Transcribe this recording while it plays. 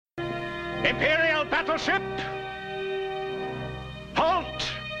Imperial battleship,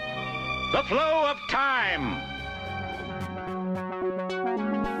 halt! The flow of time.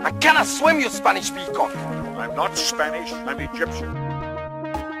 I cannot swim, you Spanish peacock. I'm not Spanish, I'm Egyptian.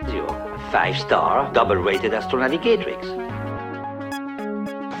 You, a 5-star, double-rated astronavigatrix.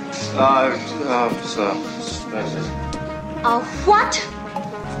 What?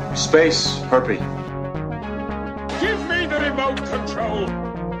 Space, Herpy. Give me the remote control.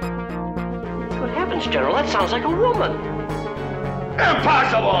 Good heavens, General, that sounds like a woman.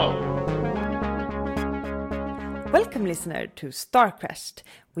 Impossible! Welcome, listener, to StarCrashed.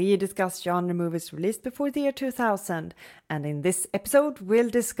 We discuss genre movies released before the year 2000, and in this episode we'll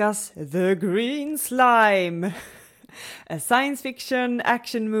discuss The Green Slime, a science fiction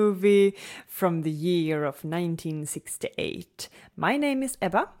action movie from the year of 1968. My name is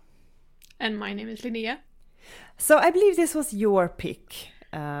Ebba. And my name is Linnea. So I believe this was your pick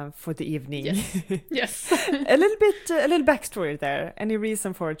for the evening. Yes. Yes. a little backstory there. Any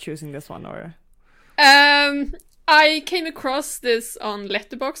reason for choosing this one, or? I came across this on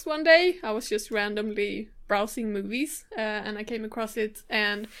Letterboxd one day. I was just randomly browsing movies, and I came across it,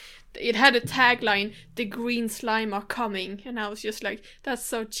 and it had a tagline, "The Green Slime are coming," and I was just like, that's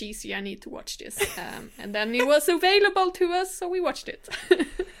so cheesy, I need to watch this. And then it was available to us, so we watched it.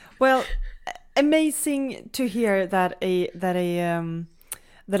 Well, amazing to hear that a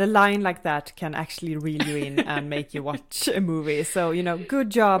line like that can actually reel you in and make you watch a movie. So, good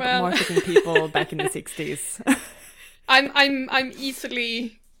job, marketing people back in the 60s. I'm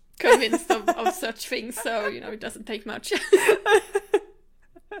easily convinced of such things, so it doesn't take much.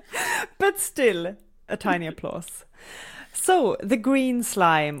 But still, a tiny applause. So, the green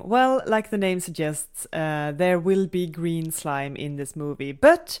slime. Well, like the name suggests, there will be green slime in this movie,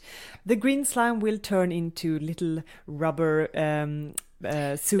 but the green slime will turn into little rubber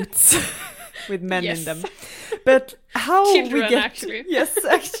suits with men in them. But how children, we get actually. Yes,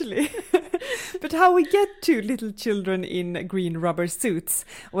 actually. But how we get to little children in green rubber suits,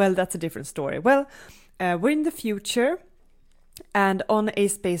 well, that's a different story. Well, we're in the future, and on a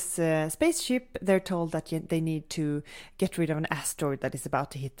spaceship, they're told that they need to get rid of an asteroid that is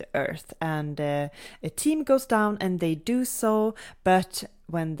about to hit the Earth. And a team goes down, and they do so, but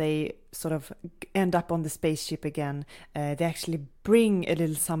when they sort of end up on the spaceship again, they actually bring a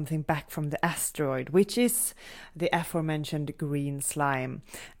little something back from the asteroid, which is the aforementioned green slime.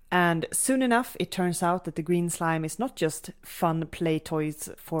 And soon enough, it turns out that the green slime is not just fun play toys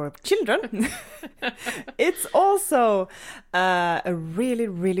for children. It's also a really,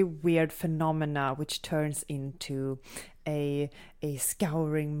 really weird phenomena which turns into a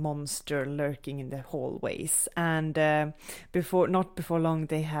scouring monster lurking in the hallways. And before long,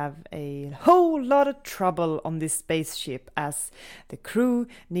 they have a whole lot of trouble on this spaceship as the crew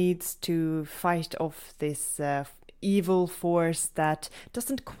needs to fight off this evil force that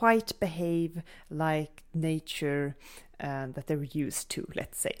doesn't quite behave like nature that they're used to,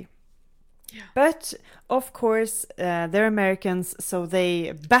 let's say. Yeah. But, of course, they're Americans, so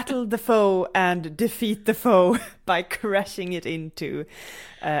they battle the foe and defeat the foe by crashing it into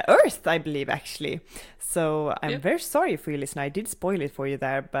Earth, I believe, actually. So I'm very sorry for you, listener. I did spoil it for you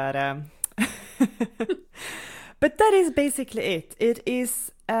there, but but that is basically it. It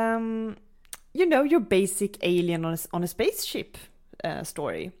is your basic alien on a spaceship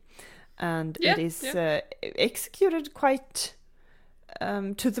story. And it is executed quite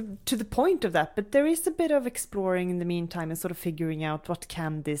to the point of that. But there is a bit of exploring in the meantime and sort of figuring out what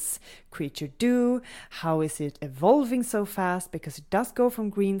can this creature do? How is it evolving so fast? Because it does go from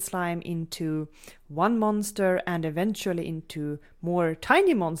green slime into one monster and eventually into more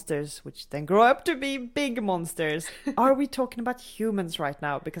tiny monsters, which then grow up to be big monsters. Are we talking about humans right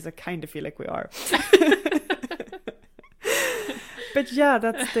now? Because I kind of feel like we are. But yeah,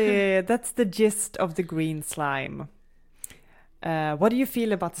 that's the gist of the green slime. What do you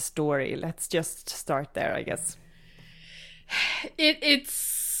feel about the story? Let's just start there, I guess.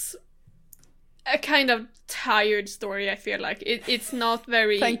 It's a kind of tired story, I feel like. It's not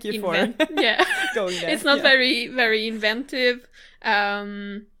very... Thank you for going there. It's not very, very inventive.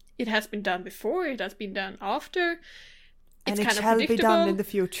 It has been done before. It has been done after. It's and it shall be done in the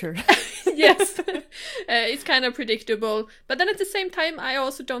future. Yes. It's kind of predictable. But then at the same time, I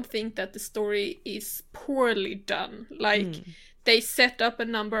also don't think that the story is poorly done. Like, they set up a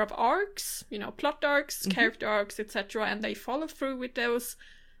number of arcs, plot arcs, character arcs, etc. And they follow through with those.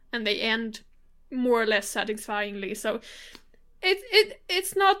 And they end more or less satisfyingly. So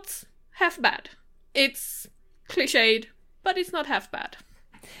it's not half bad. It's cliched, but it's not half bad.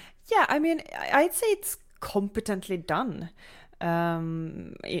 Yeah, I mean, I'd say it's competently done.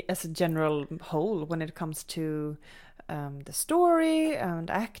 as a general whole when it comes to the story and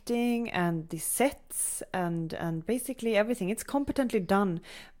acting and the sets and basically everything. It's competently done,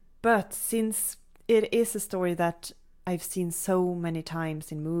 but since it is a story that I've seen so many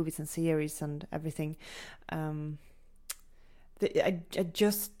times in movies and series and everything, I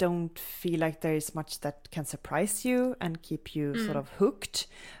just don't feel like there is much that can surprise you and keep you sort of hooked,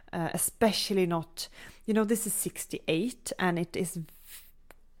 especially not, this is 68 and it's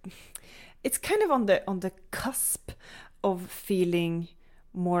kind of on the cusp of feeling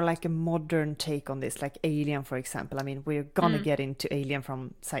more like a modern take on this, like Alien, for example. I mean, we're gonna get into Alien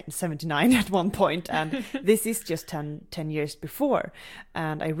from 79 at one point, and this is just 10 years before.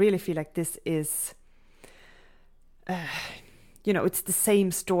 And I really feel like this is, it's the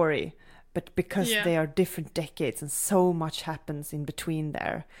same story, but because they are different decades and so much happens in between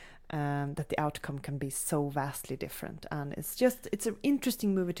there, that the outcome can be so vastly different. And it's an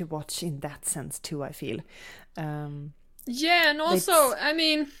interesting movie to watch in that sense too, I feel. And also, I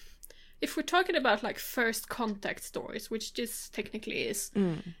mean, if we're talking about like first contact stories, which this technically is,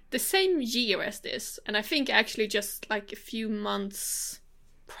 the same year as this, and I think actually just like a few months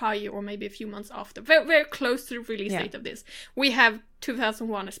prior or maybe a few months after, very, very close to the release date of this, we have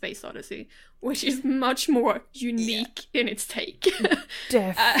 2001: A Space Odyssey, which is much more unique in its take.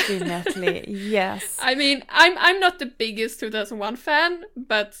 Definitely, yes. I mean, I'm not the biggest 2001 fan,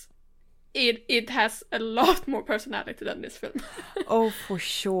 but it has a lot more personality than this film. Oh, for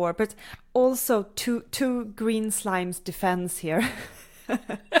sure. But also to Green Slime's defense here.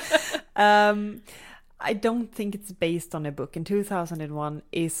 I don't think it's based on a book. And 2001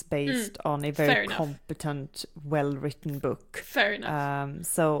 is based on a very competent, well-written book. Fair enough.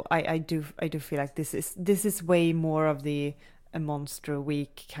 So I do feel like this is way more of a Monster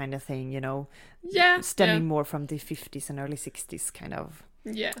Week kind of thing, stemming more from the 50s and early 60s kind of.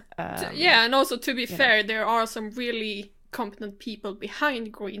 And also to be fair, there are some really competent people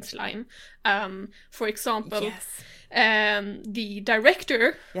behind Green Slime. For example, the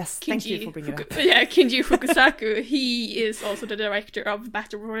director, thank you for bringing it up. Kinji Fukusaku, he is also the director of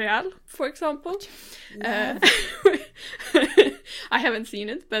Battle Royale, for example. I haven't seen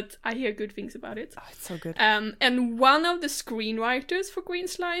it, but I hear good things about it. Oh, it's so good. And one of the screenwriters for Green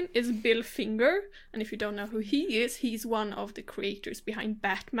Slime is Bill Finger, and if you don't know who he is, he's one of the creators behind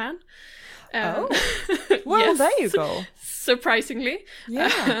Batman. Well, there you go. Surprisingly.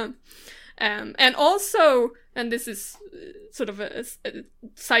 And also, and this is sort of a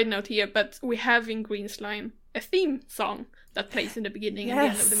side note here, but we have in Green Slime a theme song that plays in the beginning and the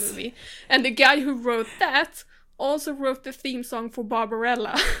end of the movie. And the guy who wrote that also wrote the theme song for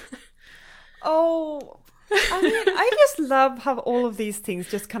Barbarella. Oh, I mean, I just love how all of these things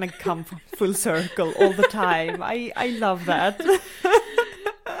just kind of come full circle all the time. I love that.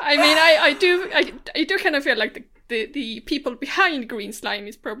 I mean, I do kind of feel like the people behind Green Slime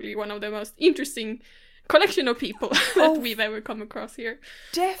is probably one of the most interesting collection of people that we've ever come across here.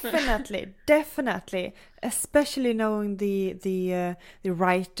 Definitely, especially knowing the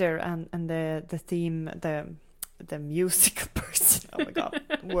writer and the theme, the musical person. Oh my god,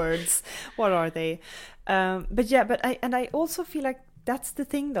 words, what are they? But I also feel like that's the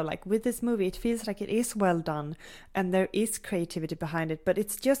thing though, like with this movie, it feels like it is well done and there is creativity behind it, but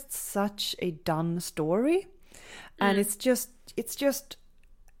it's just such a done story. And it's just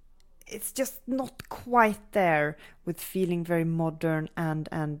not quite there with feeling very modern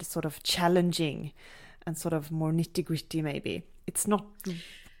and sort of challenging and sort of more nitty-gritty maybe. It's not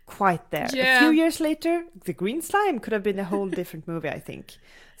quite there. A few years later, The Green Slime could have been a whole different movie, I think.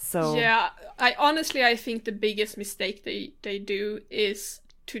 So I think the biggest mistake they do is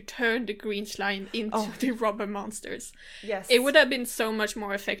to turn the Green Slime into the rubber monsters. Yes. It would have been so much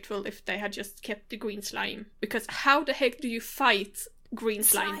more effective if they had just kept the Green Slime. Because how the heck do you fight Green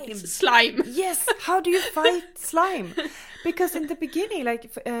Slime? It's slime. Yes, how do you fight slime? Because in the beginning,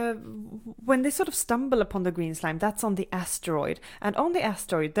 like when they sort of stumble upon the Green Slime, that's on the asteroid. And on the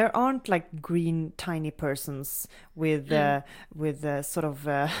asteroid, there aren't like green tiny persons with sort of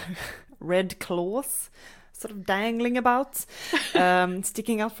red claws sort of dangling about,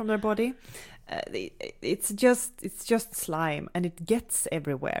 sticking out from their body. It's just slime, and it gets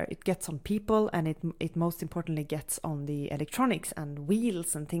everywhere. It gets on people, and it most importantly gets on the electronics and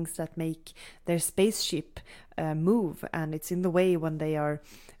wheels and things that make their spaceship move. And it's in the way when they are,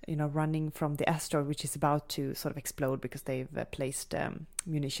 running from the asteroid, which is about to sort of explode because they've placed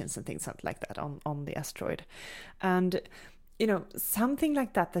munitions and things like that on the asteroid. And something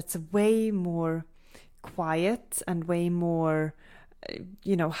like that that's way more quiet and way more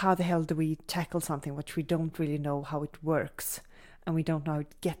how the hell do we tackle something which we don't really know how it works, and we don't know how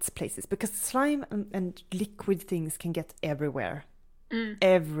it gets places, because slime and liquid things can get everywhere.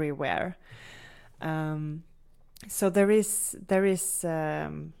 Everywhere. So there is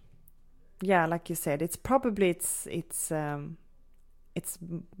like you said, it's probably its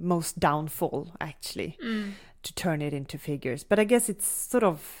most downfall, actually, to turn it into figures. But I guess it's sort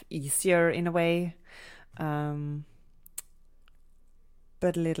of easier in a way, but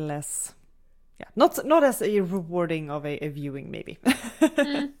a little less, not as a rewarding of a viewing, maybe.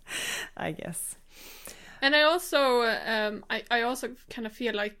 I guess. And I also I also kind of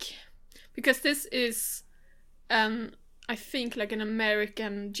feel like, because this is I think like an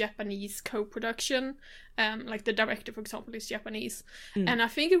American-Japanese co-production, like the director, for example, is Japanese, and I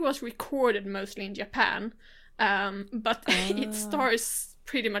think it was recorded mostly in Japan, but it stars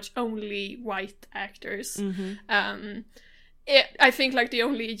pretty much only white actors. I think like the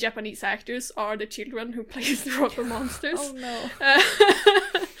only Japanese actors are the children who plays the Robo Monsters. Oh no.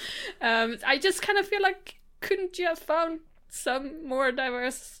 I just kind of feel like, couldn't you have found some more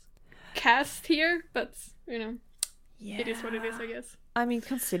diverse cast here? But it is what it is, I guess. I mean,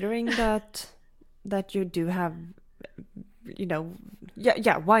 considering that you do have,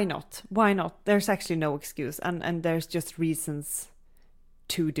 why not? Why not? There's actually no excuse, and there's just reasons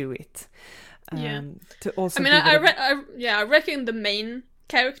to do it. To also, I mean, I reckon the main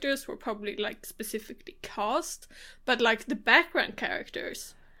characters were probably like specifically cast, but like the background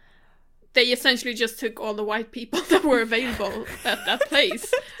characters, they essentially just took all the white people that were available at that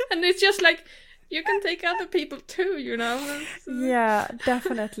place, and it's just like, you can take other people too, Yeah,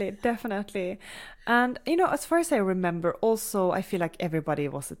 definitely. And, as far as I remember, also, I feel like everybody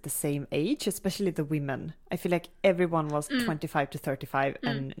was at the same age, especially the women. I feel like everyone was 25 to 35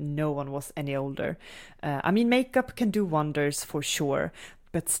 and no one was any older. I mean, makeup can do wonders for sure,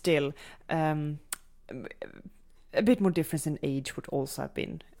 but still, a bit more difference in age would also have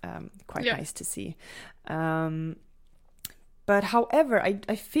been quite nice to see. But however,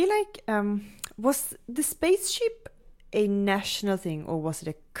 I feel like, was the spaceship a national thing, or was it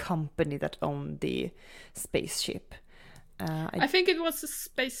a company that owned the spaceship? I think it was a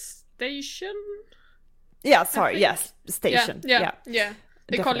space station. Yeah, sorry, yes, station. Yeah. They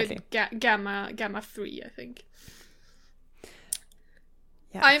Definitely. call it Gamma 3, I think.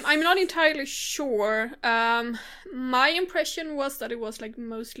 Yes. I'm not entirely sure. My impression was that it was like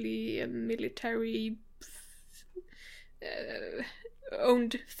mostly a military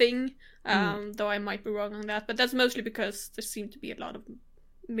owned thing, though I might be wrong on that, but that's mostly because there seemed to be a lot of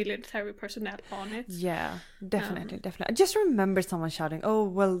military personnel on it. Yeah, definitely. I just remember someone shouting, "Oh,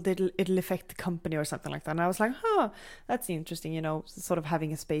 well, it'll affect the company," or something like that, and I was like, that's interesting, sort of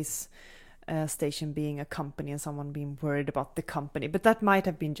having a space station being a company and someone being worried about the company. But that might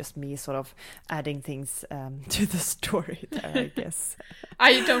have been just me sort of adding things to the story there, I guess.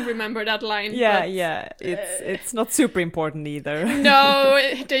 I don't remember that line. Yeah, it's not super important either. No,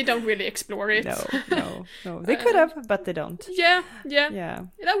 they don't really explore it. No. They could have, but they don't. Yeah.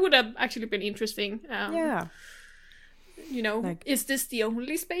 That would have actually been interesting. Is this the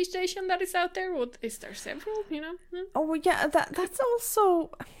only space station that is out there, or is there several? Oh yeah, that's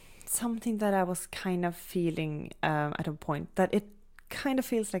also something that I was kind of feeling at a point, that it kind of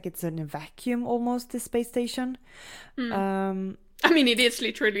feels like it's in a vacuum almost, this space station. I mean, it is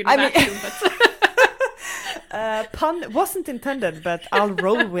literally in a vacuum, but pun wasn't intended, but I'll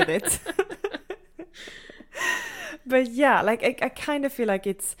roll with it. But yeah, like I kind of feel like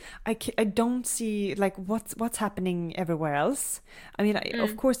I don't see like what's happening everywhere else. I mean,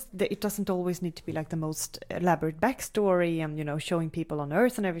 of course, it doesn't always need to be like the most elaborate backstory and showing people on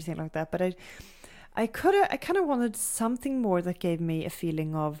Earth and everything like that. But I kind of wanted something more that gave me a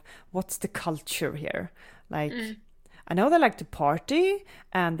feeling of what's the culture here. Like, I know they like to party,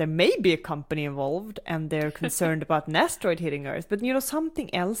 and there may be a company involved, and they're concerned about an asteroid hitting Earth, but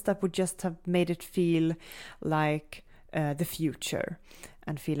something else that would just have made it feel like the future,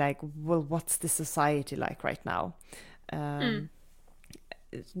 and feel like, well, what's the society like right now? There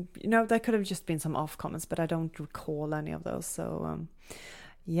could have just been some off comments, but I don't recall any of those. So,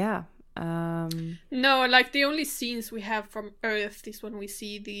 yeah. No, like the only scenes we have from Earth is when we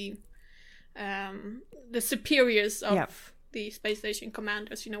see the superiors of the space station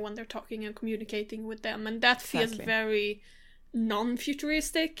commanders, when they're talking and communicating with them, and that feels very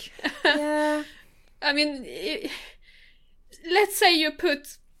non-futuristic. Yeah. I mean, let's say you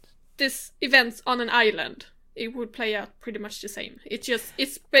put this event on an island, it would play out pretty much the same. It's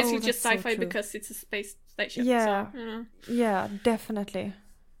basically just sci-fi, so because it's a space station. Yeah. So, Yeah, definitely.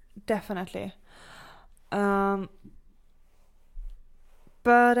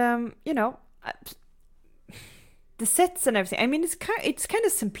 But the sets and everything. I mean, it's kind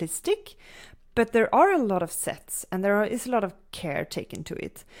of simplistic, but there are a lot of sets and is a lot of care taken to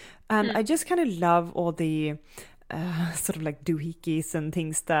it. And I just kind of love all the sort of like doohickeys and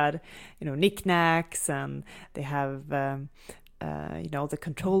things that, knickknacks, and they have, the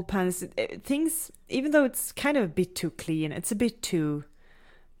control panels, things, even though it's kind of a bit too clean, it's a bit too,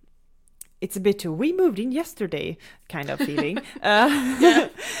 we moved in yesterday kind of feeling.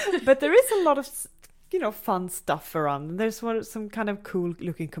 But there is a lot of, fun stuff around. There's some kind of cool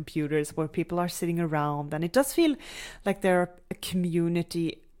looking computers where people are sitting around, and it does feel like they're a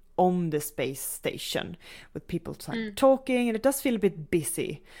community on the space station with people talking, and it does feel a bit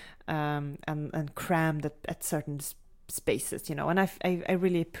busy and crammed at certain spaces, and I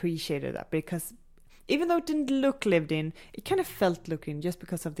really appreciated that, because even though it didn't look lived in, it kind of felt lived in just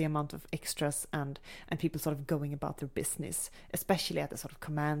because of the amount of extras and people sort of going about their business, especially at the sort of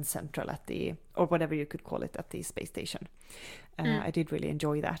command central or whatever you could call it, at the space station. I did really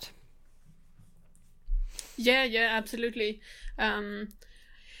enjoy that. Yeah, absolutely.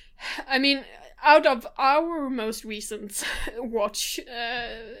 I mean, out of our most recent watch,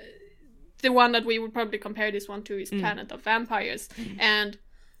 the one that we would probably compare this one to is Planet of Vampires. And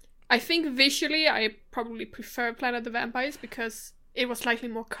I think visually I probably prefer Planet of the Vampires because it was slightly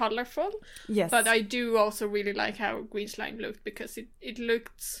more colorful. Yes. But I do also really like how Green Slime looked, because it did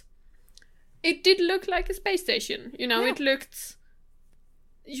look like a space station. It looked,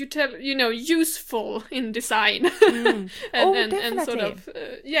 useful in design. and sort of,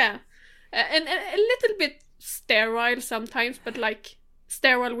 and a little bit sterile sometimes, but like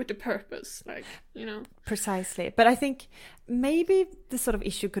sterile with a purpose, Precisely. But I think maybe the sort of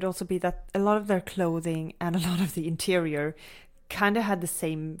issue could also be that a lot of their clothing and a lot of the interior kind of had the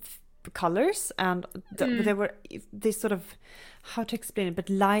same colors, and they were this sort of, how to explain it, but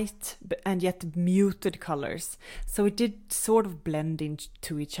light and yet muted colors. So it did sort of blend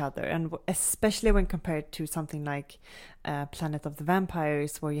into each other, and especially when compared to something like Planet of the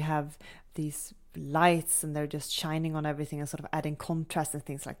Vampires, where you have these lights and they're just shining on everything and sort of adding contrast and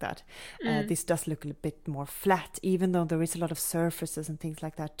things like that. This does look a bit more flat, even though there is a lot of surfaces and things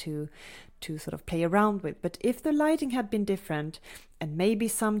like that to sort of play around with. But if the lighting had been different, and maybe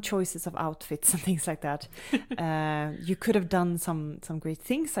some choices of outfits and things like that, you could have done some great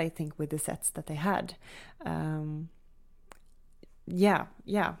things, I think, with the sets that they had. Yeah,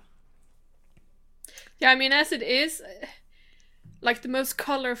 I mean, as it is, like, the most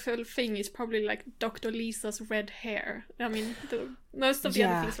colorful thing is probably like Dr. Lisa's red hair. I mean, most of the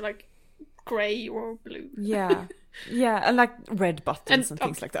other things are like gray or blue. Yeah, and like red buttons and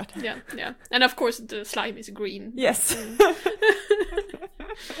things like that. Yeah. And of course the slime is green. Yes.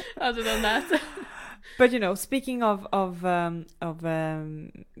 Other than that. But speaking of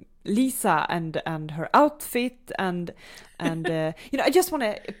Lisa and her outfit and I just want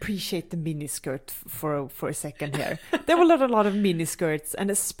to appreciate the miniskirt for a second here. There were a lot of miniskirts,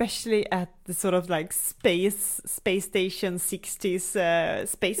 and especially at the sort of like space station 60s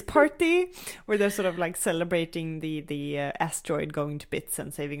space party, where they're sort of like celebrating the asteroid going to bits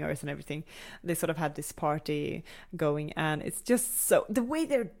and saving Earth and everything. They sort of had this party going, and it's just so, the way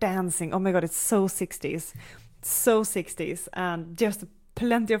they're dancing, oh my god, it's so 60s, and just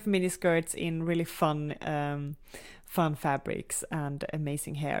plenty of miniskirts in really fun fabrics and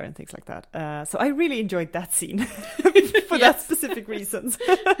amazing hair and things like that. So I really enjoyed that scene for that specific reasons.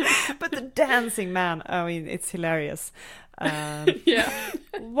 But the dancing, man, I mean, it's hilarious.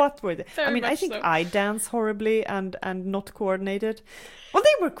 What were they? I mean, I think so. I dance horribly and not coordinated. Well,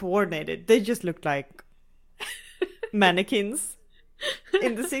 they were coordinated. They just looked like mannequins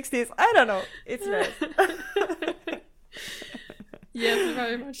in the 60s. I don't know. It's hilarious. Yes,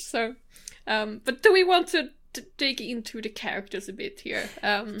 very much so. But do we want to dig into the characters a bit here?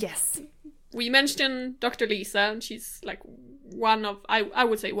 Yes. We mentioned Dr. Lisa, and she's like one of, I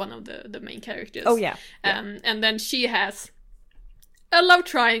would say, one of the main characters. Oh, yeah. And then she has a love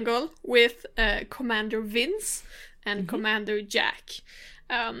triangle with Commander Vince and Commander Jack.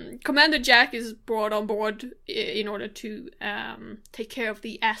 Commander Jack is brought on board in order to take care of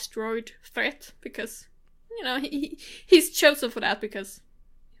the asteroid threat, because he's chosen for that because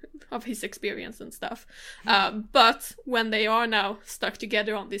of his experience and stuff. But when they are now stuck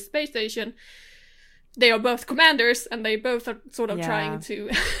together on this space station, they are both commanders, and they both are sort of trying to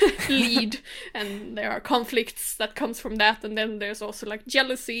lead, and there are conflicts that comes from that, and then there's also like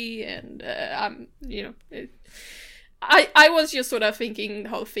jealousy, and I was just sort of thinking the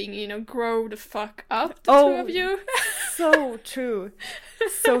whole thing, grow the fuck up, the two of you. So true.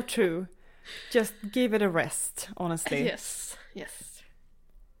 Just give it a rest, honestly. Yes.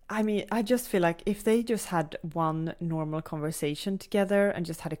 I mean, I just feel like if they just had one normal conversation together and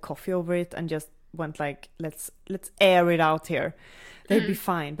just had a coffee over it and just went like, let's air it out here, they'd be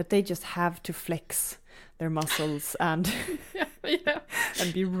fine. But they just have to flex their muscles and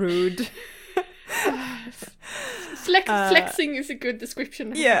and be rude. Flexing is a good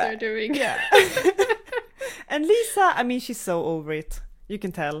description of what they're doing. Yeah. And Lisa, I mean, she's so over it. You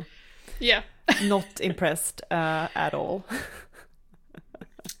can tell. Yeah. Not impressed at all.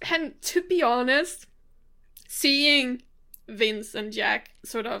 And to be honest, seeing Vince and Jack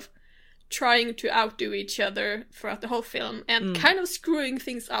sort of trying to outdo each other throughout the whole film and kind of screwing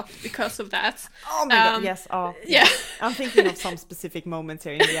things up because of that. Oh my god, yes. Oh, yeah. I'm thinking of some specific moments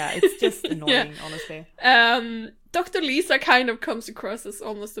here. Yeah, it's just annoying, honestly. Dr. Lisa kind of comes across as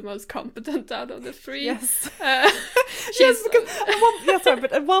almost the most competent out of the three. Yes. She's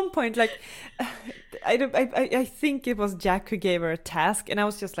but at one point, like, I think it was Jack who gave her a task, and I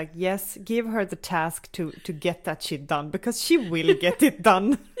was just like, yes, give her the task to get that shit done, because she will get it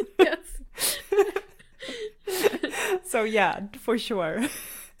done. Yes. So yeah, for sure.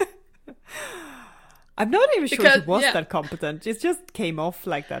 I'm not even sure she was that competent. It just came off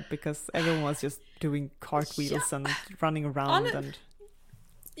like that because everyone was just doing cartwheels and running around and...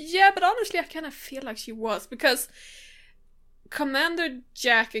 Yeah, but honestly, I kind of feel like she was, because Commander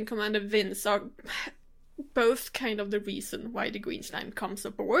Jack and Commander Vince are both kind of the reason why the Green Slime comes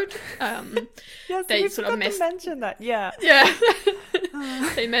aboard. Yes, they we sort of forgot to mention that. Yeah. Yeah.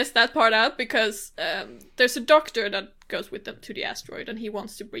 They messed that part out because there's a doctor that goes with them to the asteroid, and he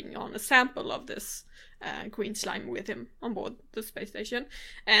wants to bring on a sample of this green slime with him on board the space station.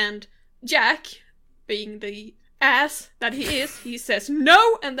 And Jack, being the ass that he is, he says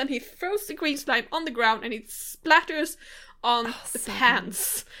no, and then he throws the green slime on the ground and it splatters on the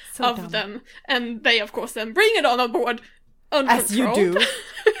pants of them. And they, of course, then bring it on board uncontrolled. As you do.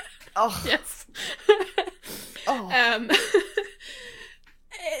 Oh. Yes.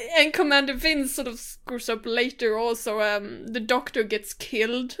 And Commander Vince sort of screws up later also. The doctor gets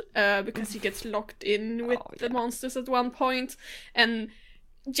killed because he gets locked in with the monsters at one point. And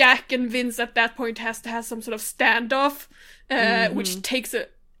Jack and Vince at that point has to have some sort of standoff, which takes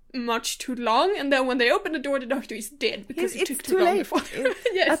much too long. And then when they open the door, the doctor is dead because it took too long before.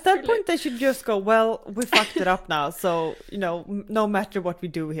 At that point, they should just go, well, we fucked it up now. So, no matter what we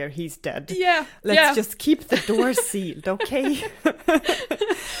do here, he's dead. Yeah. Let's just keep the door sealed, okay?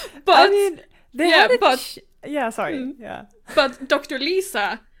 But I mean, sorry. But Dr.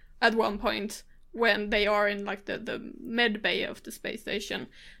 Lisa, at one point, when they are in like the med bay of the space station,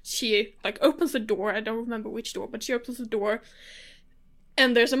 she like opens the door. I don't remember which door, but she opens the door,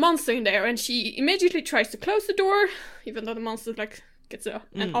 and there's a monster in there, and she immediately tries to close the door, even though the monster like gets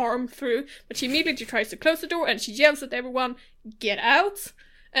an arm through. But she immediately tries to close the door, and she yells at everyone, "Get out!"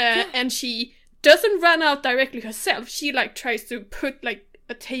 And she doesn't run out directly herself. She like tries to put like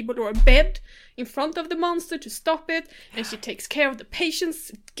a table or a bed in front of the monster to stop it, and she takes care of the patients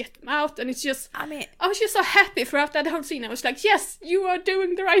to get them out. And it's just, I was just so happy throughout that whole scene. I was like, yes, you are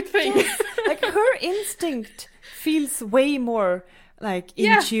doing the right thing. Yes. Like, her instinct feels way more like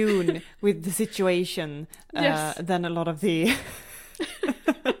in tune with the situation than a lot of the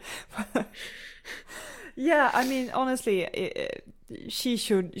yeah, I mean, honestly, she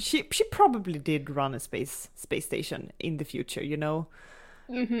probably did run a space station in the future,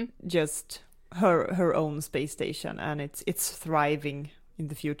 just her own space station, and it's thriving in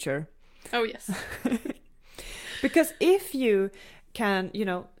the future. Oh yes. Because if you can,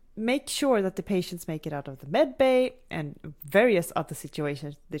 make sure that the patients make it out of the med bay and various other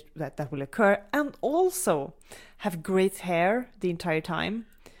situations that will occur, and also have great hair the entire time,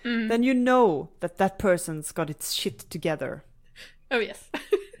 then that person's got its shit together. Oh yes.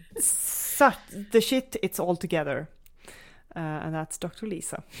 The shit, it's all together. And that's Dr.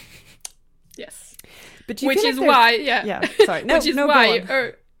 Lisa. Yes. But which is why, sorry. No, which is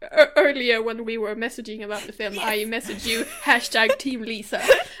why earlier when we were messaging about the film, I messaged you #Team Lisa.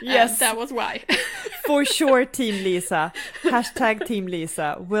 Yes. That was why. For sure, Team Lisa. #Team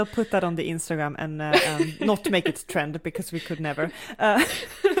Lisa. We'll put that on the Instagram and not make it trend, because we could never.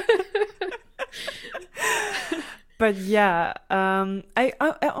 But yeah, I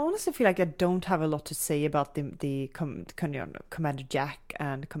honestly feel like I don't have a lot to say about the Commander Jack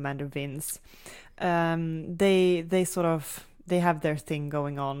and Commander Vince. They sort of, they have their thing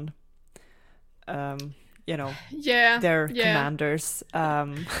going on. They're commanders.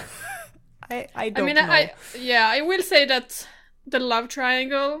 I don't know. I will say that the love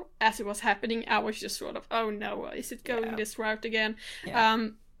triangle, as it was happening, I was just sort of, oh no, is it going this route again? Yeah.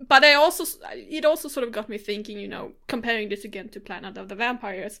 But it also sort of got me thinking, you know, comparing this again to Planet of the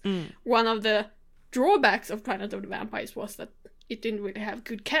Vampires. One of the drawbacks of Planet of the Vampires was that it didn't really have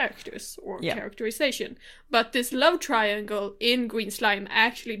good characters or characterization. But this love triangle in Green Slime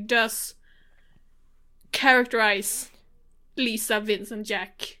actually does characterize Lisa, Vince, and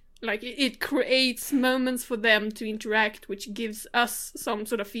Jack. Like, it creates moments for them to interact, which gives us some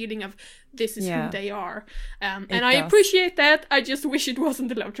sort of feeling of this is who they are. And I appreciate that. I just wish it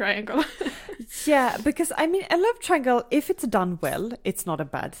wasn't a love triangle. Yeah, because, I mean, a love triangle, if it's done well, it's not a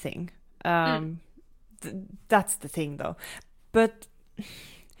bad thing. That's the thing, though. But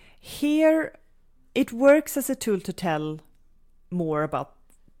here, it works as a tool to tell more about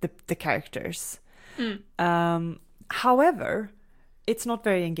the characters. However, it's not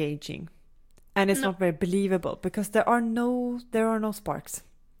very engaging, and it's not very believable because there are no sparks.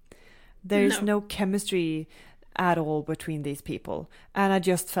 There is no chemistry at all between these people, and I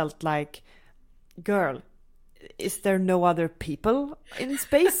just felt like, girl, is there no other people in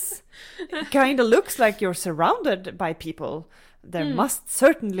space? It kind of looks like you're surrounded by people. There must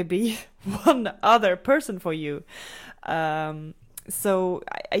certainly be one other person for you. So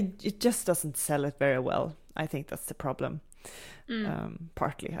it just doesn't sell it very well. I think that's the problem.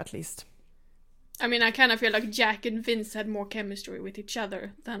 Partly, at least. I mean, I kind of feel like Jack and Vince had more chemistry with each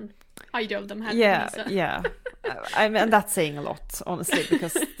other than either of them had with Lisa. Yeah. I mean, and that's saying a lot, honestly,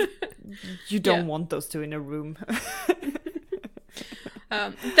 because you don't want those two in a room.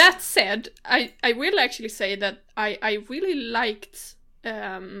 That said, I will actually say that I really liked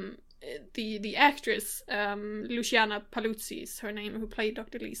the actress, Luciana Paluzzi is her name, who played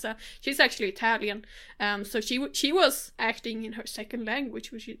Dr. Lisa. She's actually Italian, so she was acting in her second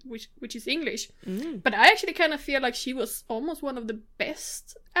language, which is English. But I actually kind of feel like she was almost one of the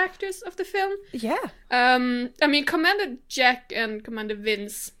best actors of the film. Yeah. I mean, Commander Jack and Commander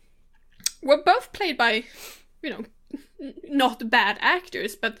Vince were both played by, you know, not bad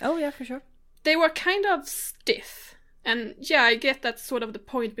actors, but oh yeah, for sure, they were kind of stiff. And yeah, I get that's sort of the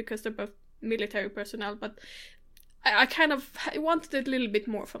point because they're both military personnel, but I wanted a little bit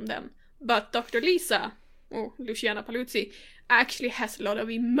more from them. But Dr. Lisa, or Luciana Paluzzi, actually has a lot of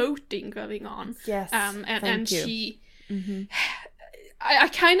emoting going on. Yes, and she... I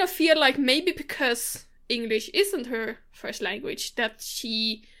kind of feel like maybe because English isn't her first language, that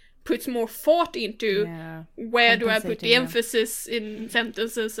she puts more thought into where do I put the emphasis in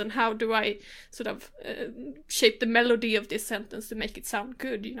sentences, and how do I sort of shape the melody of this sentence to make it sound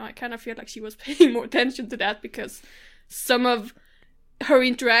good. You know, I kind of feel like she was paying more attention to that, because some of her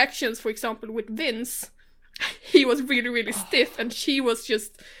interactions, for example, with Vince, he was really, really stiff, and she was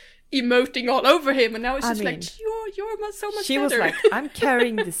just emoting all over him, and now it's just like, you're so much she better. Was like, I'm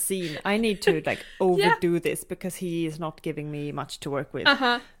carrying the scene. I need to like overdo this because he is not giving me much to work with.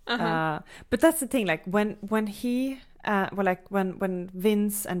 But that's the thing, like when he when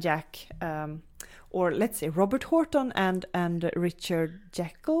Vince and Jack, or let's say Robert Horton and Richard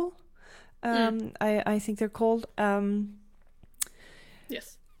Jekyll, I think they're called.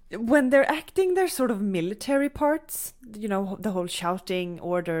 Yes. When they're acting their sort of military parts, you know, the whole shouting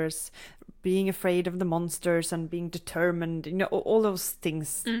orders, being afraid of the monsters and being determined, you know, all those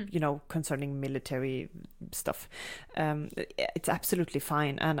things, you know, concerning military stuff. It's absolutely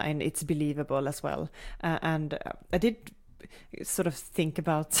fine, and it's believable as well. And I did sort of think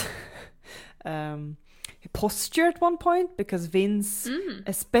about posture at one point, because Vince,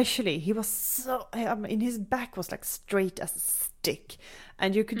 especially, he was so, I mean, his back was like straight as a stick,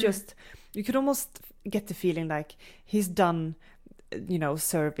 and you could almost get the feeling like he's done, you know,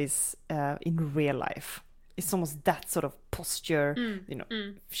 service in real life. It's almost that sort of posture, you know,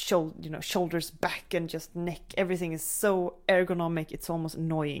 shoulders back and just neck. Everything is so ergonomic. It's almost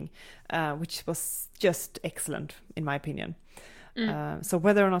annoying, which was just excellent in my opinion. So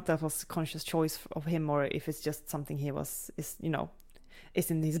whether or not that was a conscious choice of him, or if it's just something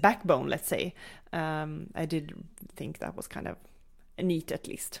is in his backbone, let's say, I did think that was kind of neat, at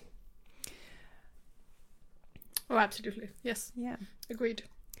least. Oh, absolutely. Yes. Yeah. Agreed.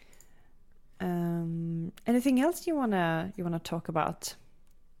 Anything else you wanna talk about?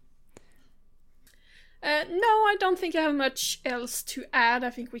 No, I don't think I have much else to add. I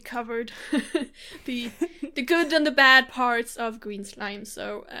think we covered the good and the bad parts of Green Slime.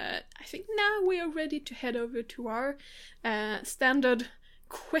 So I think now we are ready to head over to our standard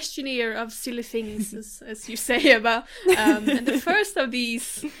questionnaire of silly things, as you say, Ebba. And the first of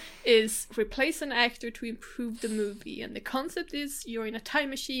these is replace an actor to improve the movie. And the concept is you're in a time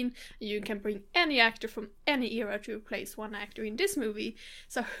machine and you can bring any actor from any era to replace one actor in this movie.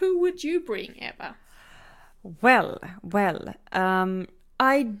 So who would you bring, Ebba? Well,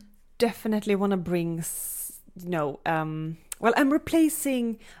 I definitely want to bring, well, I'm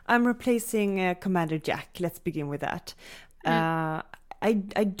replacing Commander Jack. Let's begin with that. I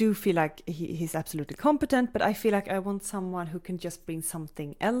do feel like he's absolutely competent, but I feel like I want someone who can just bring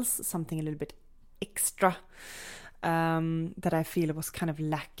something else, something a little bit extra, that I feel was kind of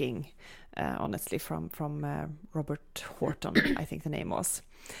lacking, honestly, from Robert Horton, I think the name was.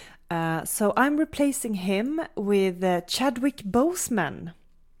 So I'm replacing him with Chadwick Boseman.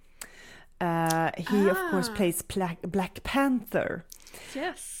 He, of course, plays Black Panther.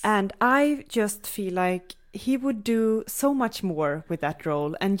 Yes. And I just feel like he would do so much more with that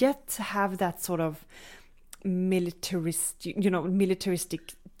role and yet have that sort of militaristic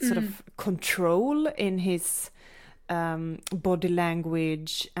sort of control in his body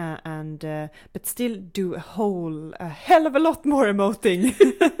language, but still do a hell of a lot more emoting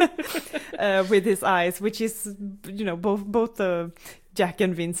with his eyes, which is both Jack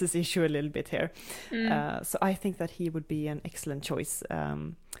and Vince's issue a little bit here. So I think that he would be an excellent choice,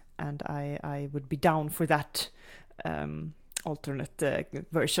 and I would be down for that alternate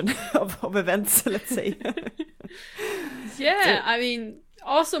version of events, let's say. Yeah, I mean,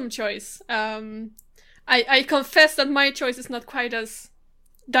 awesome choice. I confess that my choice is not quite as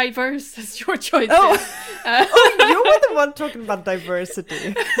diverse as your choice is. You were the one talking about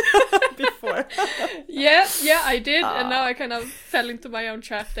diversity before. Yeah, I did, and now I kind of fell into my own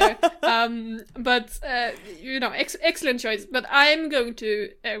trap there. But excellent choice. But I'm going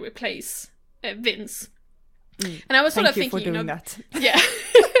to replace Vince. And I was sort of thinking, thank you for doing that. Yeah,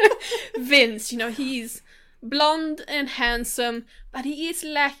 Vince. He's blonde and handsome, but he is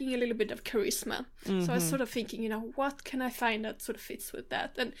lacking a little bit of charisma. So I was sort of thinking, what can I find that sort of fits with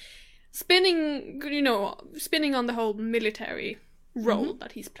that? And spinning on the whole military role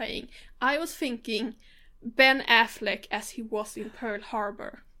that he's playing, I was thinking Ben Affleck as he was in Pearl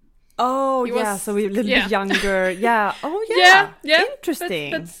Harbor. Oh, he yeah, was, so a little bit younger. Yeah. Oh, yeah. Yeah.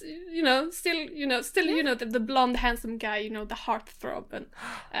 Interesting. But still, the blonde, handsome guy, the heartthrob, and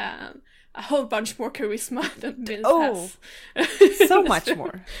a whole bunch more charisma than Vince has. So much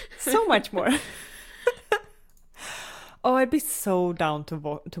more. So much more. Oh, I'd be so down to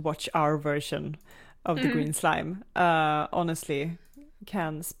watch our version of the Green Slime. Honestly,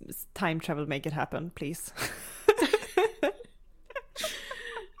 can time travel make it happen, please?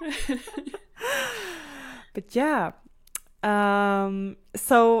 But yeah,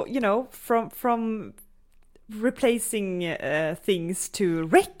 so from replacing things to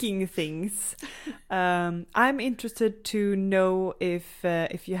wrecking things, I'm interested to know if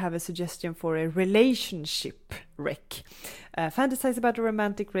you have a suggestion for a relationship wreck. Fantasize about a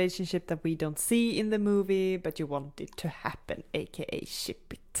romantic relationship that we don't see in the movie, but you want it to happen, aka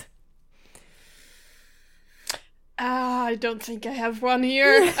ship it. I don't think I have one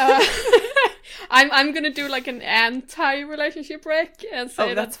here. I'm gonna do like an anti-relationship wreck and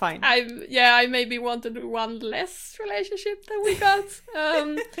say that's fine. I maybe wanted one less relationship than we got,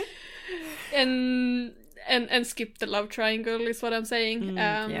 and skip the love triangle is what I'm saying.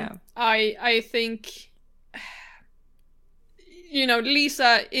 Yeah. I think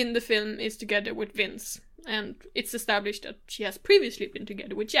Lisa in the film is together with Vince, and it's established that she has previously been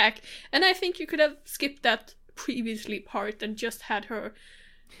together with Jack, and I think you could have skipped that previously part and just had her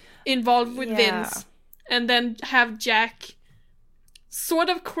involved with Vince, and then have Jack sort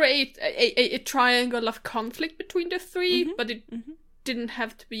of create a triangle of conflict between the three, but it didn't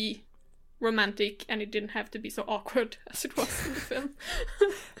have to be romantic, and it didn't have to be so awkward as it was in the film.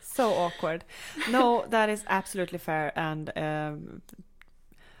 So awkward. No, that is absolutely fair, and a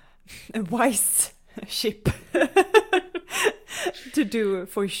wise ship to do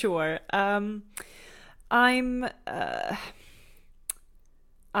for sure.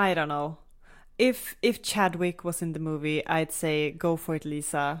 I don't know. If Chadwick was in the movie, I'd say go for it,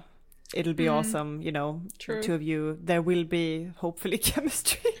 Lisa. It'll be awesome, True. The two of you. There will be hopefully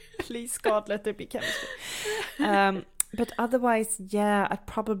chemistry. Please God, let there be chemistry. But otherwise, yeah, I'd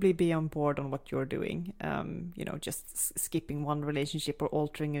probably be on board on what you're doing. Just skipping one relationship or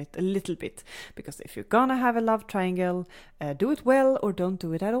altering it a little bit. Because if you're gonna have a love triangle, do it well or don't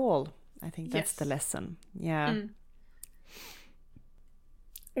do it at all. I think that's the lesson. Yeah.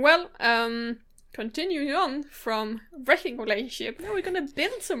 Well, continuing on from wrecking relationship, now we're gonna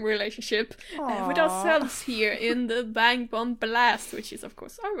build some relationship with ourselves here in the Bang Bomb Blast, which is of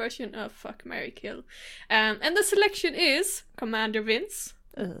course our version of Fuck, Marry, Kill. And the selection is Commander Vince,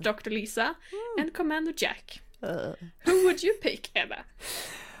 Dr. Lisa, and Commander Jack. Who would you pick, Emma?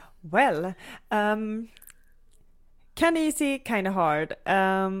 Well, kinda easy, kinda hard.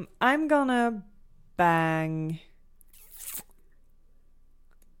 I'm gonna bang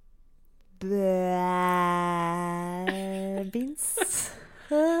Vince?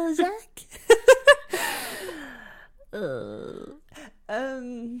 Jack?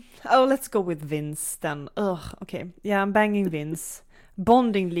 Let's go with Vince then. Okay. Yeah, I'm banging Vince.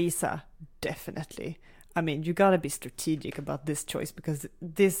 Bonding Lisa, definitely. I mean, you gotta be strategic about this choice because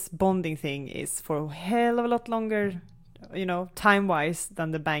this bonding thing is for a hell of a lot longer, time-wise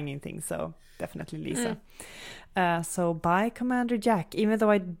than the banging thing. So definitely Lisa. So bye, Commander Jack. Even though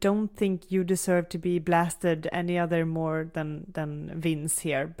I don't think you deserve to be blasted any other more than Vince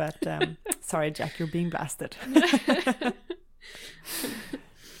here, but sorry, Jack, you're being blasted.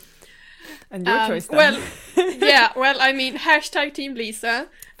 And your choice then. I mean, hashtag Team Lisa.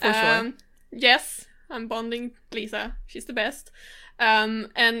 For sure. Yes, I'm bonding Lisa. She's the best.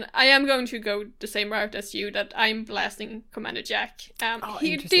 And I am going to go the same route as you, that I'm blasting Commander Jack.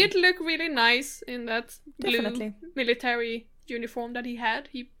 He did look really nice in that blue military uniform that he had.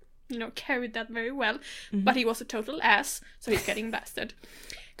 He, carried that very well. Mm-hmm. But he was a total ass, so he's getting blasted.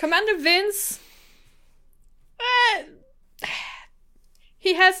 Commander Vince...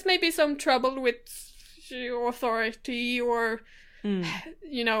 he has maybe some trouble with authority or,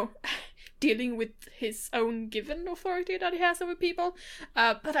 dealing with his own given authority that he has over people.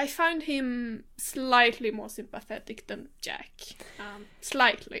 But I found him slightly more sympathetic than Jack.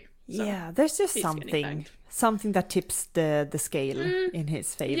 Slightly. So yeah, there's just something that tips the scale in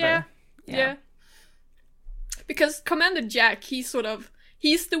his favor. Yeah. Because Commander Jack, he's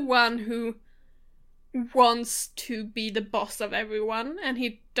the one who wants to be the boss of everyone, and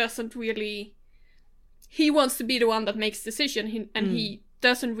he wants to be the one that makes decision, he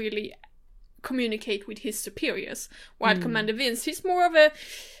doesn't really communicate with his superiors. While Commander Vince, he's more of a,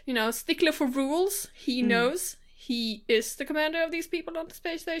 stickler for rules. He knows he is the commander of these people on the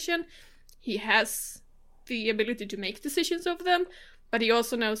space station. He has the ability to make decisions over them, but he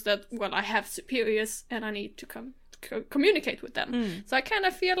also knows that, well, I have superiors and I need to communicate with them. So I kind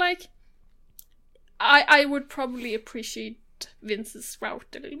of feel like I would probably appreciate Vince's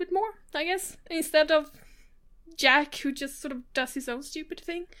route a little bit more, I guess, instead of Jack, who just sort of does his own stupid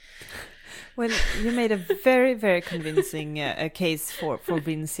thing. Well, you made a very, very convincing case for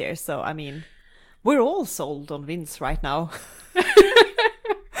Vince here. So, I mean, we're all sold on Vince right now.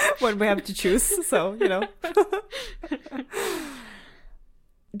 When we have to choose, so,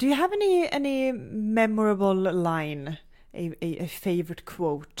 Do you have any memorable line, a favorite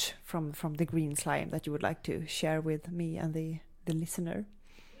quote from the Green Slime that you would like to share with me and the listener?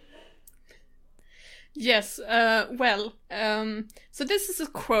 Yes, so this is a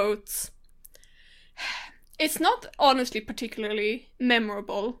quote. It's not honestly particularly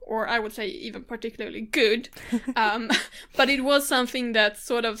memorable, or I would say even particularly good, but it was something that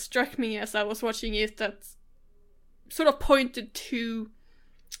sort of struck me as I was watching it, that sort of pointed to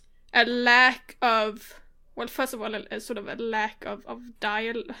a lack of, well, first of all, a sort of a lack of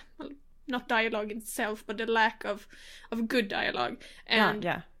dialogue, well, not dialogue itself, but a lack of good dialogue,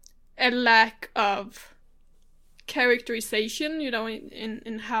 and a lack of characterization,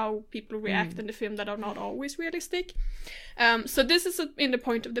 in how people react in the film that are not always realistic. So this is in the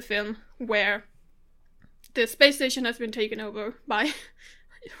point of the film where the space station has been taken over by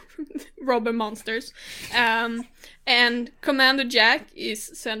robber monsters, and Commander Jack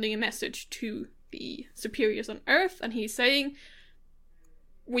is sending a message to the superiors on Earth, and he's saying,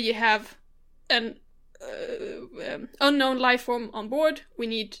 we have an unknown life form on board. We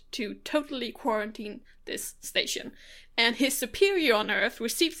need to totally quarantine this station. And his superior on Earth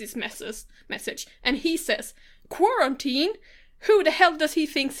receives this message, and he says, quarantine? Who the hell does he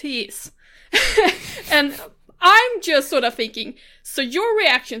think he is? And I'm just sort of thinking, so your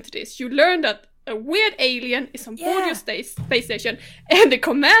reaction to this, you learn that a weird alien is on board your space station, and the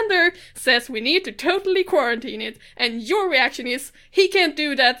commander says we need to totally quarantine it, and your reaction is, he can't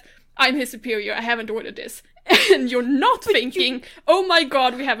do that, I'm his superior, I haven't ordered this. And you're not thinking, oh my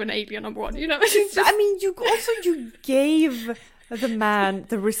god, we have an alien on board, It's just... I mean, you gave the man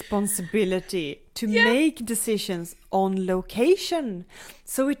the responsibility to make decisions on location.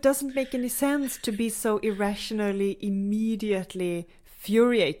 So it doesn't make any sense to be so irrationally, immediately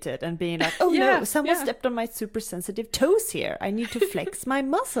infuriated and being like, oh no, someone stepped on my super sensitive toes here. I need to flex my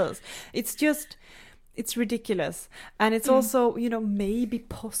muscles. It's ridiculous. And it's also, maybe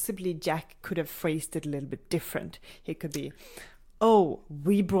possibly Jack could have phrased it a little bit different. He could be, oh,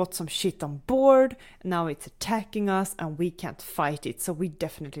 we brought some shit on board, now it's attacking us and we can't fight it, so we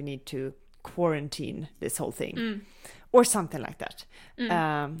definitely need to quarantine this whole thing. Or something like that.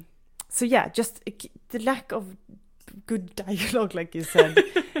 So yeah, just the lack of good dialogue, like you said,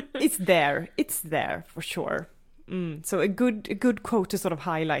 it's there for sure. So a good quote to sort of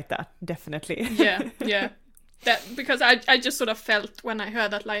highlight that, definitely. Yeah. That, because I just sort of felt when I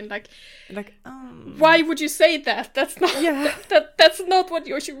heard that line, like oh. Why would you say that? That's not that's not what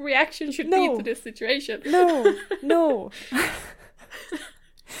your reaction should be to this situation. No. No.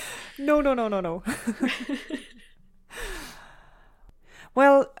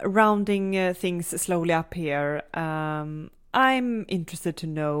 Well, rounding things slowly up here, I'm interested to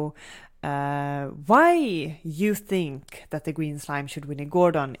know why you think that the green slime should win a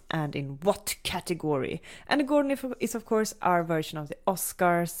Gordon, and in what category. And a Gordon is of course our version of the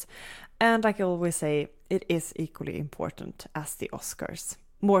Oscars, and like I always say, it is equally important as the Oscars.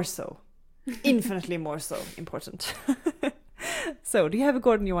 More so. Infinitely more so important. So, do you have a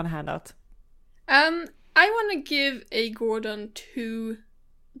Gordon you want to hand out? I want to give a Gordon to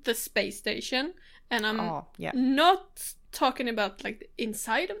the space station, and I'm not talking about like the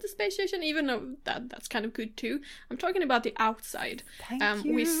inside of the space station, even though that's kind of good too. I'm talking about the outside. Thank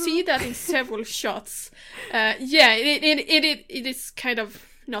you. We see that in several shots. It is kind of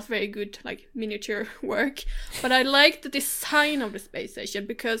not very good, like miniature work, but I like the design of the space station,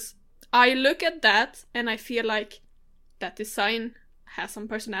 because I look at that and I feel like that design has some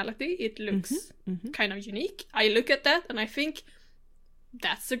personality. It looks kind of unique. I look at that and I think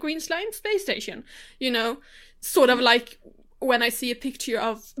that's a green slime space station. You know, sort of like when I see a picture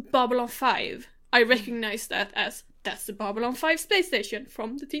of Babylon 5, I recognize that as that's the Babylon 5 space station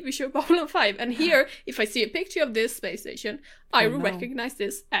from the TV show Babylon 5. And here, if I see a picture of this space station, I will recognize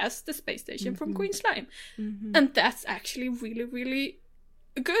this as the space station from Green Slime. And that's actually really, really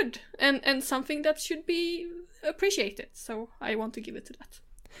good and something that should be appreciated. So I want to give it to that.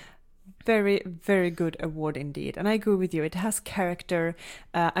 Very, very good award indeed. And I agree with you. It has character.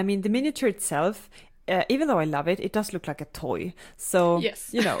 I mean, the miniature itself, even though I love it, it does look like a toy. So,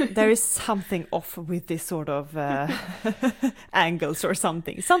 yes. You know, there is something off with this sort of angles or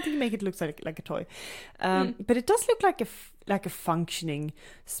something. Something to make it look like a toy. But it does look like a functioning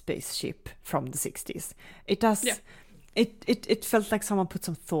spaceship from the 60s. It does... Yeah. It felt like someone put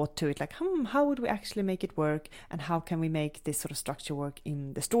some thought to it, like, how would we actually make it work, and how can we make this sort of structure work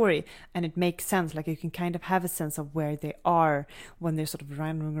in the story? And it makes sense, like you can kind of have a sense of where they are when they're sort of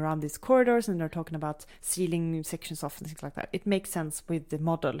running around these corridors and they're talking about sealing sections off and things like that. It makes sense with the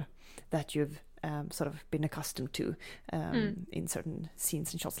model that you've sort of been accustomed to in certain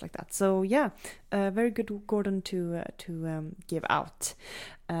scenes and shots like that. So yeah, very good Gordon to give out.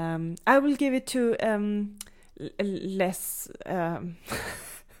 I will give it to... less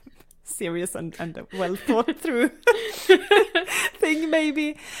serious and well thought through thing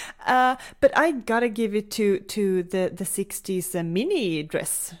maybe, but I gotta give it to the 60s mini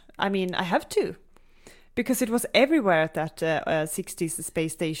dress. I mean, I have to, because it was everywhere at that 60s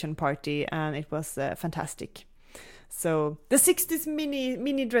space station party, and it was fantastic. So the 60s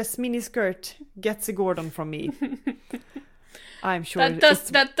mini dress, mini skirt gets a Gordon from me. I'm sure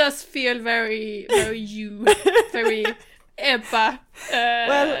that does feel very, very you, very Ebba.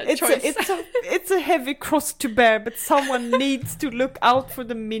 Well, it's a heavy cross to bear, but someone needs to look out for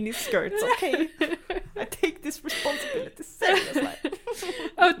the mini skirts. Okay, I take this responsibility seriously.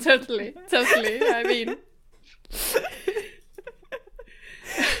 Oh, totally. I mean.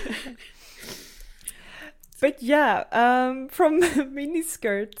 But yeah, from mini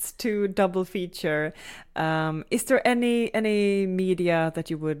skirts to double feature, is there any media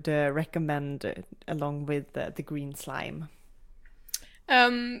that you would recommend along with the Green Slime?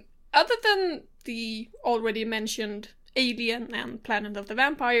 Other than the already mentioned Alien and Planet of the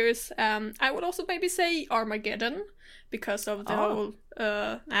Vampires, I would also maybe say Armageddon, because of the whole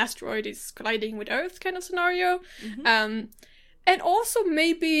asteroid is colliding with Earth kind of scenario. And also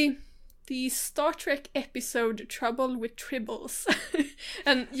maybe... the Star Trek episode Trouble with Tribbles.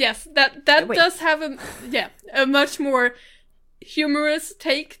 And yes, that does have a much more humorous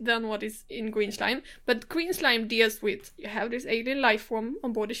take than what is in Green Slime. But Green Slime deals with, you have this alien life form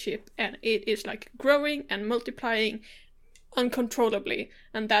on board the ship, and it is like growing and multiplying uncontrollably.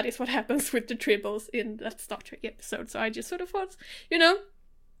 And that is what happens with the Tribbles in that Star Trek episode. So I just sort of thought, you know,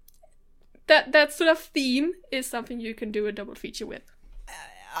 that sort of theme is something you can do a double feature with.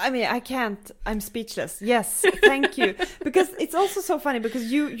 I mean, I can't. I'm speechless. Yes, thank you. Because it's also so funny,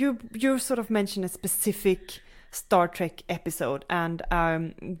 because you sort of mentioned a specific Star Trek episode, and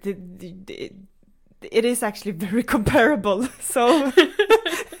it is actually very comparable. So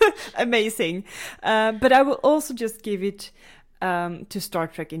amazing. But I will also just give it to Star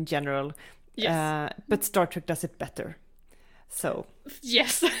Trek in general. Yes. But Star Trek does it better. So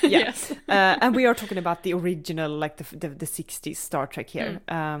yes, yeah. Yes. And we are talking about the original, like the 60s Star Trek here,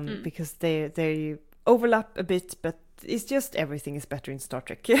 because they overlap a bit, but it's just everything is better in Star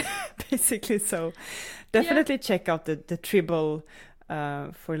Trek, basically. So definitely check out the Tribble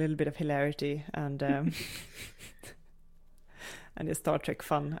for a little bit of hilarity and and the Star Trek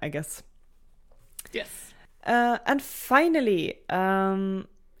fun, I guess. Yes. And finally,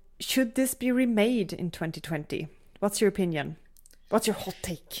 should this be remade in 2020? What's your opinion? What's your hot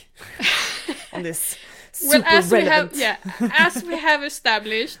take on this? Well, as we have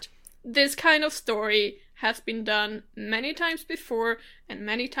established, this kind of story has been done many times before and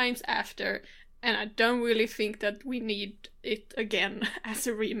many times after, and I don't really think that we need it again as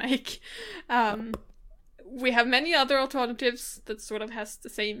a remake. We have many other alternatives that sort of has the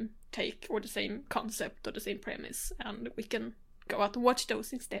same take or the same concept or the same premise, and we can go out and watch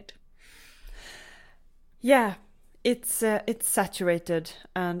those instead. Yeah, it's saturated,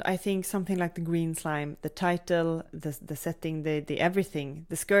 and I think something like the green slime, the title, the setting, the everything,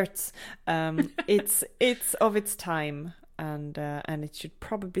 the skirts, it's of its time, and it should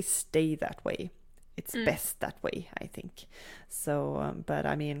probably stay that way. It's best that way, I think. So, but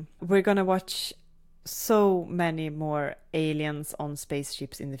I mean, we're gonna watch so many more aliens on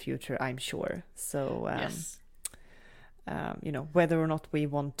spaceships in the future, I'm sure. So, yes. You know, whether or not we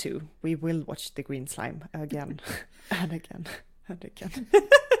want to, we will watch the green slime again and again and again.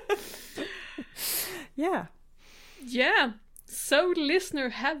 Yeah. Yeah. So, listener,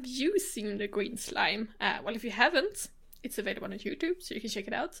 have you seen the green slime? Well, if you haven't, it's available on YouTube, so you can check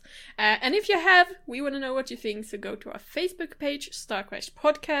it out. And if you have, we want to know what you think, so go to our Facebook page, Starcrash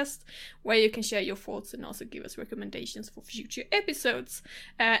Podcast, where you can share your thoughts and also give us recommendations for future episodes.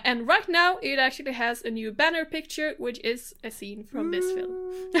 And right now, it actually has a new banner picture, which is a scene from this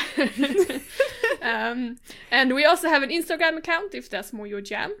film. And we also have an Instagram account, if that's more your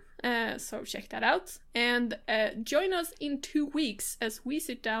jam. So check that out, and join us in 2 weeks as we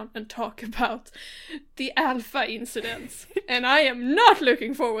sit down and talk about the Alpha incidents. And I am not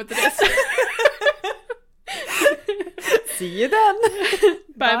looking forward to this. See you then.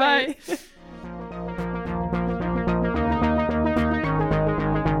 Bye bye.